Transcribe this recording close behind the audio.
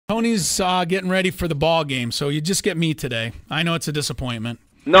Tony's getting ready for the ball game, so you just get me today. I know it's a disappointment.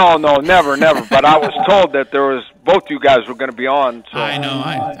 No, never. But I was told that both you guys were going to be on. So I know.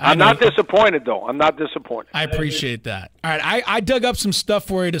 I'm not disappointed, though. I'm not disappointed. I appreciate that. All right, I dug up some stuff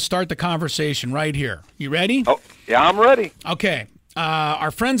for you to start the conversation right here. You ready? Oh, yeah, I'm ready. Okay.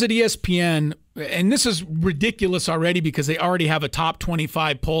 Our friends at ESPN, and this is ridiculous already because they already have a top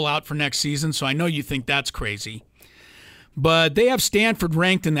 25 poll out for next season, so I know you think that's crazy. But they have Stanford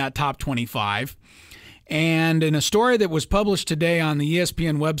ranked in that top 25. And in a story that was published today on the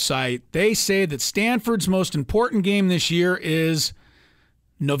ESPN website, they say that Stanford's most important game this year is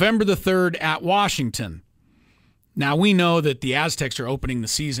November the 3rd at Washington. Now, we know that the Aztecs are opening the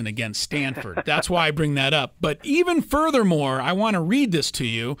season against Stanford. That's why I bring that up. But even furthermore, I want to read this to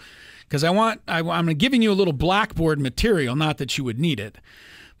you because I'm giving you a little blackboard material, not that you would need it.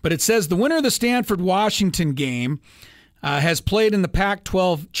 But it says the winner of the Stanford-Washington game has played in the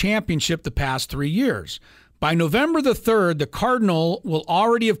Pac-12 championship the past 3 years. By November the 3rd, the Cardinal will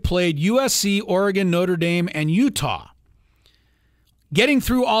already have played USC, Oregon, Notre Dame, and Utah. Getting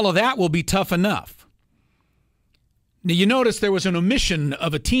through all of that will be tough enough. Now, you notice there was an omission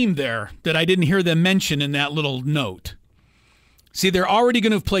of a team there that I didn't hear them mention in that little note. See, they're already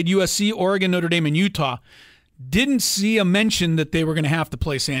going to have played USC, Oregon, Notre Dame, and Utah. Didn't see a mention that they were going to have to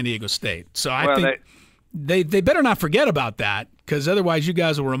play San Diego State. So I think they better not forget about that, because otherwise you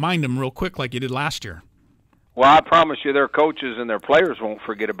guys will remind them real quick like you did last year. Well, I promise you their coaches and their players won't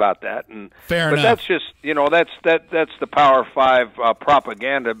forget about that. Fair enough. But that's just, that's the Power 5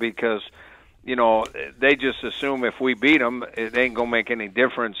 propaganda, because, they just assume if we beat them, it ain't going to make any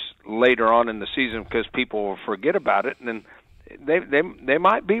difference later on in the season because people will forget about it. And then they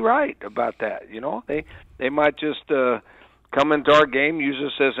might be right about that, They might just come into our game, use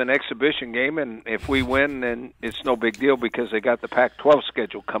us as an exhibition game, and if we win, then it's no big deal because they got the Pac-12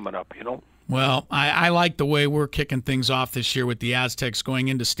 schedule coming up, Well, I like the way we're kicking things off this year with the Aztecs going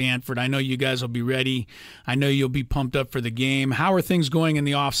into Stanford. I know you guys will be ready. I know you'll be pumped up for the game. How are things going in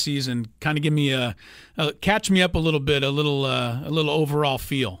the off season? Kind of give me catch me up a little bit, a little overall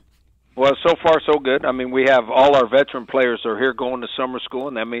feel. Well, so far so good. I mean, we have all our veteran players are here going to summer school,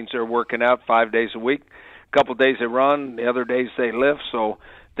 and that means they're working out 5 days a week. A couple of days they run, the other days they lift. So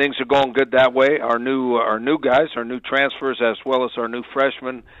things are going good that way. Our new guys, our new transfers, as well as our new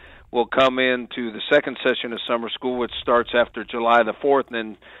freshmen, will come into the second session of summer school, which starts after July the 4th.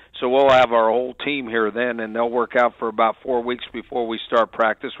 And so we'll have our whole team here then, and they'll work out for about 4 weeks before we start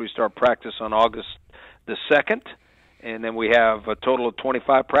practice. We start practice on August the 2nd, and then we have a total of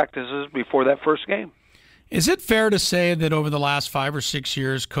 25 practices before that first game. Is it fair to say that over the last 5 or 6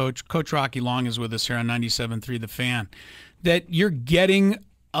 years, Coach Rocky Long is with us here on 97.3 The Fan, that you're getting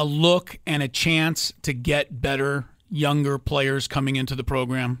a look and a chance to get better, younger players coming into the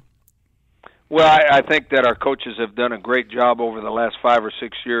program? Well, I think that our coaches have done a great job over the last 5 or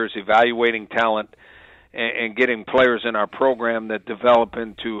 6 years evaluating talent and getting players in our program that develop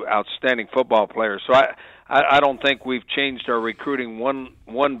into outstanding football players. So I don't think we've changed our recruiting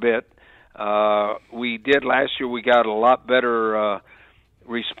one bit. We did last year. We got a lot better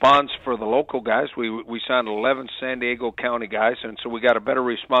response for the local guys. We signed 11 San Diego County guys, and so we got a better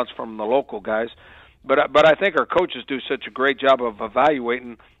response from the local guys. But I think our coaches do such a great job of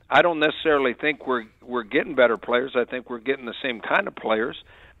evaluating. I don't necessarily think we're getting better players. I think we're getting the same kind of players.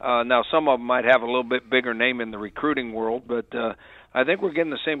 Now, some of them might have a little bit bigger name in the recruiting world, but I think we're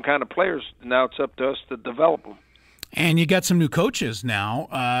getting the same kind of players. Now it's up to us to develop them. And you got some new coaches now.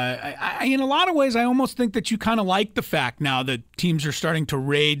 In a lot of ways, I almost think that you kind of like the fact now that teams are starting to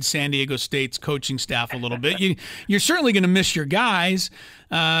raid San Diego State's coaching staff a little bit. You're certainly going to miss your guys.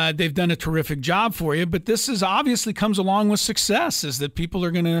 They've done a terrific job for you, but this is obviously comes along with success, is that people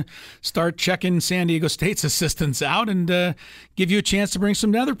are going to start checking San Diego State's assistants out and give you a chance to bring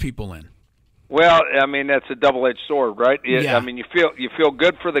some other people in. Well, I mean, that's a double-edged sword, right? Yeah. I mean, you feel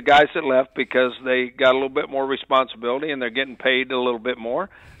good for the guys that left because they got a little bit more responsibility and they're getting paid a little bit more.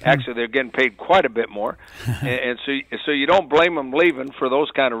 Actually, they're getting paid quite a bit more, and so you don't blame them leaving for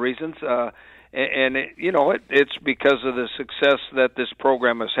those kind of reasons. It's because of the success that this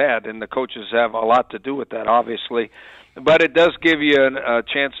program has had, and the coaches have a lot to do with that, obviously. But it does give you a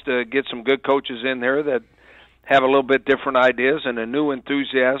chance to get some good coaches in there that have a little bit different ideas and a new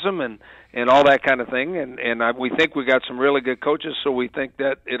enthusiasm and all that kind of thing. We think we got some really good coaches, so we think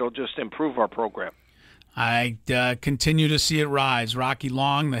that it'll just improve our program. I continue to see it rise. Rocky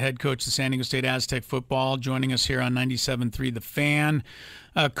Long, the head coach of San Diego State Aztec football, joining us here on 97.3 The Fan.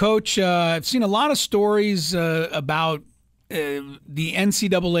 Coach, I've seen a lot of stories about the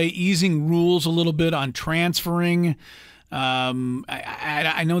NCAA easing rules a little bit on transferring.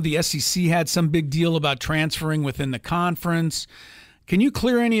 I know the SEC had some big deal about transferring within the conference. Can you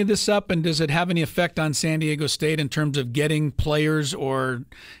clear any of this up, and does it have any effect on San Diego State in terms of getting players, or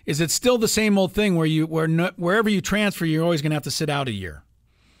is it still the same old thing wherever you transfer, you're always going to have to sit out a year?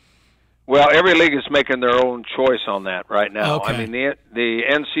 Well, every league is making their own choice on that right now. Okay. I mean, the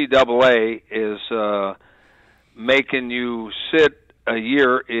NCAA is making you sit a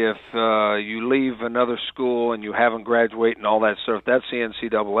year if you leave another school and you haven't graduated and all that stuff. That's the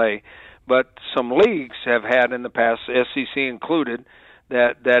NCAA. But some leagues have had in the past, SEC included,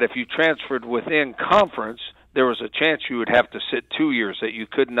 that if you transferred within conference, there was a chance you would have to sit 2 years, that you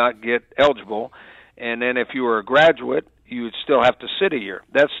could not get eligible. And then if you were a graduate, you would still have to sit a year.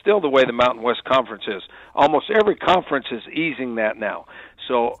 That's still the way the Mountain West Conference is. Almost every conference is easing that now.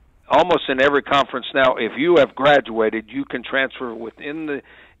 So almost in every conference now, if you have graduated, you can transfer in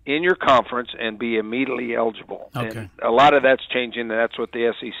your conference and be immediately eligible. Okay. And a lot of that's changing, and that's what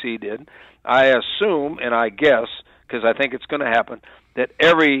the SEC did. I assume, and I guess, because I think it's going to happen, that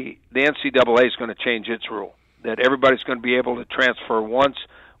the NCAA is going to change its rule, that everybody's going to be able to transfer once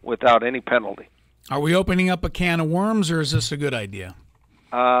without any penalty. Are we opening up a can of worms, or is this a good idea?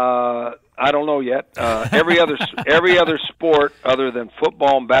 I don't know yet. Every other sport other than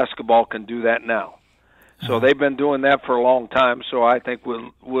football and basketball can do that now. So they've been doing that for a long time, so I think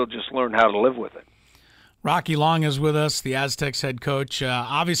we'll just learn how to live with it. Rocky Long is with us, the Aztecs head coach.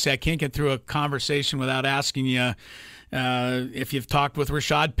 Obviously, I can't get through a conversation without asking you if you've talked with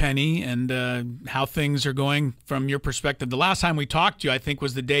Rashad Penny and how things are going from your perspective. The last time we talked to you, I think,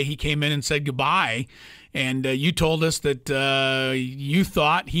 was the day he came in and said goodbye, and you told us that he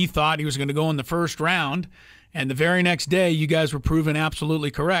thought he was going to go in the first round, and the very next day you guys were proven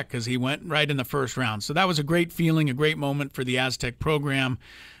absolutely correct because he went right in the first round. So that was a great feeling, a great moment for the Aztec program.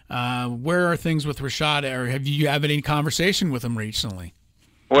 Where are things with Rashad, or have you had any conversation with him recently?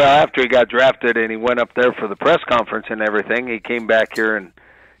 Well, after he got drafted and he went up there for the press conference and everything, he came back here and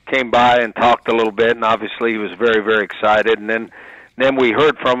came by and talked a little bit, and obviously he was very, very excited. And then we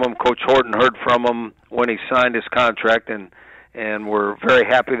heard from him. Coach Horton heard from him when he signed his contract, and we're very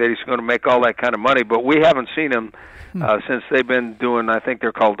happy that he's going to make all that kind of money. But we haven't seen him since they've been doing, I think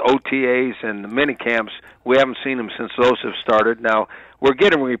they're called OTAs and the mini camps. We haven't seen him since those have started. Now, we're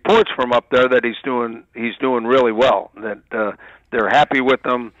getting reports from up there that he's doing really well, that they're happy with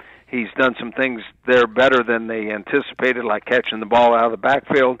him. He's done some things there better than they anticipated, like catching the ball out of the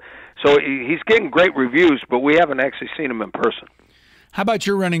backfield. So he's getting great reviews, but we haven't actually seen him in person. How about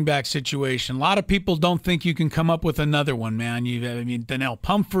your running back situation? A lot of people don't think you can come up with another one, man. Donnell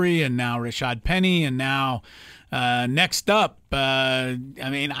Pumphrey, and now Rashad Penny, and now next up, I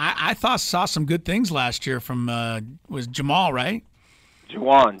saw some good things last year from was Jamal, right?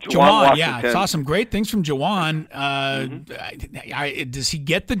 Juwan, yeah, I saw some great things from Juwan. Does he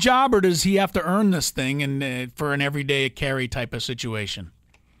get the job, or does he have to earn this thing and for an everyday carry type of situation?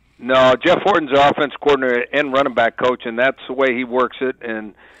 No, Jeff Horton's the offense coordinator and running back coach, and that's the way he works it.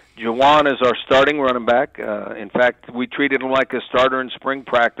 And Juwan is our starting running back. In fact, we treated him like a starter in spring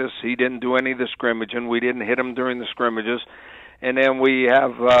practice. He didn't do any of the scrimmaging. We didn't hit him during the scrimmages. And then we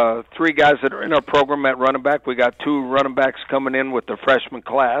have 3 guys that are in our program at running back. We got 2 running backs coming in with the freshman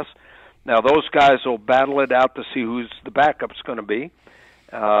class. Now, those guys will battle it out to see who's the backup's going to be.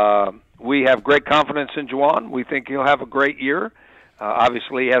 We have great confidence in Juwan. We think he'll have a great year.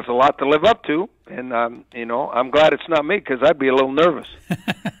 Obviously, he has a lot to live up to, and I'm glad it's not me because I'd be a little nervous.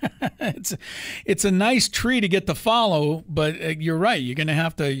 It's a nice tree to get to follow, but you're right. You're gonna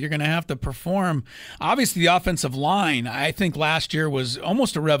have to perform. Obviously, the offensive line, I think last year was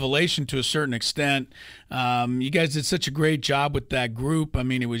almost a revelation to a certain extent. You guys did such a great job with that group. I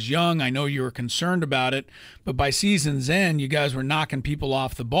mean, it was young. I know you were concerned about it, but by season's end, you guys were knocking people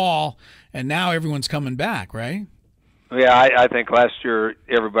off the ball, and now everyone's coming back, right? Yeah, I think last year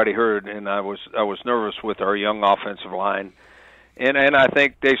everybody heard, and I was nervous with our young offensive line, and I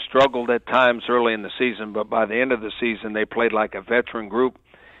think they struggled at times early in the season, but by the end of the season they played like a veteran group,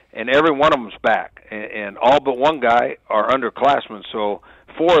 and every one of them's back, and all but one guy are underclassmen, so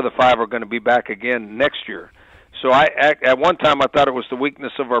 4 of the 5 are going to be back again next year. So at one time I thought it was the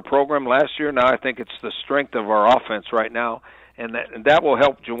weakness of our program last year. Now I think it's the strength of our offense right now, and that will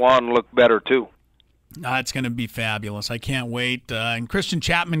help Juwan look better too. It's going to be fabulous. I can't wait. And Christian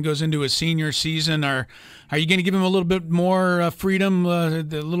Chapman goes into his senior season. Are you going to give him a little bit more freedom, a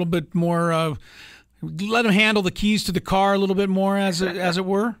little bit more, let him handle the keys to the car a little bit more, as it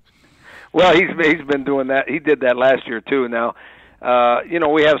were? Well, he's been doing that. He did that last year too. Now,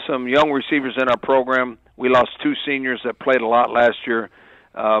 we have some young receivers in our program. We lost 2 seniors that played a lot last year,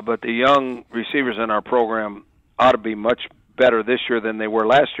 but the young receivers in our program ought to be much better this year than they were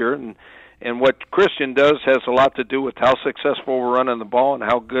last year. And what Christian does has a lot to do with how successful we're running the ball and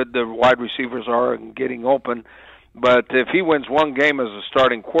how good the wide receivers are and getting open. But if he wins one game as a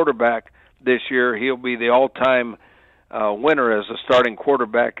starting quarterback this year, he'll be the all-time winner as a starting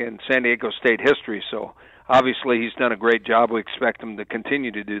quarterback in San Diego State history. So obviously he's done a great job. We expect him to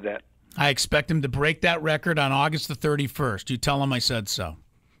continue to do that. I expect him to break that record on August the 31st. You tell him I said so.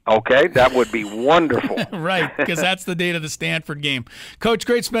 Okay, that would be wonderful. Right, because that's the date of the Stanford game. Coach,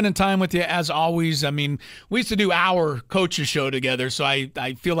 great spending time with you as always. I mean, we used to do our coaches show together, so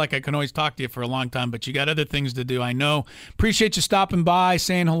I feel like I can always talk to you for a long time, but you got other things to do, I know. Appreciate you stopping by,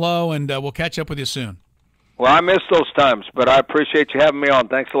 saying hello, and we'll catch up with you soon. Well, I miss those times, but I appreciate you having me on.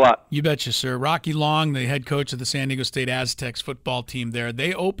 Thanks a lot. You betcha, sir. Rocky Long, the head coach of the San Diego State Aztecs football team there.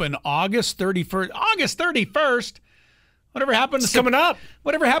 They open August 31st. August 31st? Whatever happened to coming up?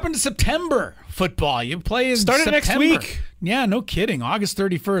 Whatever happened to September football? You play in Started September. next week. Yeah, no kidding. August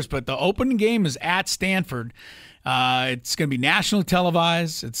 31st. But the opening game is at Stanford. It's going to be nationally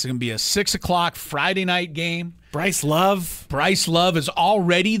televised. It's going to be a 6 o'clock Friday night game. Bryce Love is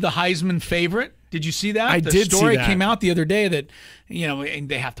already the Heisman favorite. Did you see that? I did see that. The story came out the other day that, and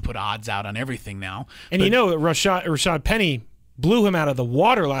they have to put odds out on everything now. And Rashad Penny blew him out of the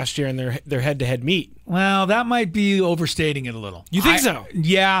water last year in their head-to-head meet. Well, that might be overstating it a little. You think so?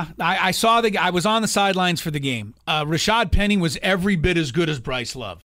 Yeah. I saw I was on the sidelines for the game. Rashad Penny was every bit as good as Bryce Love.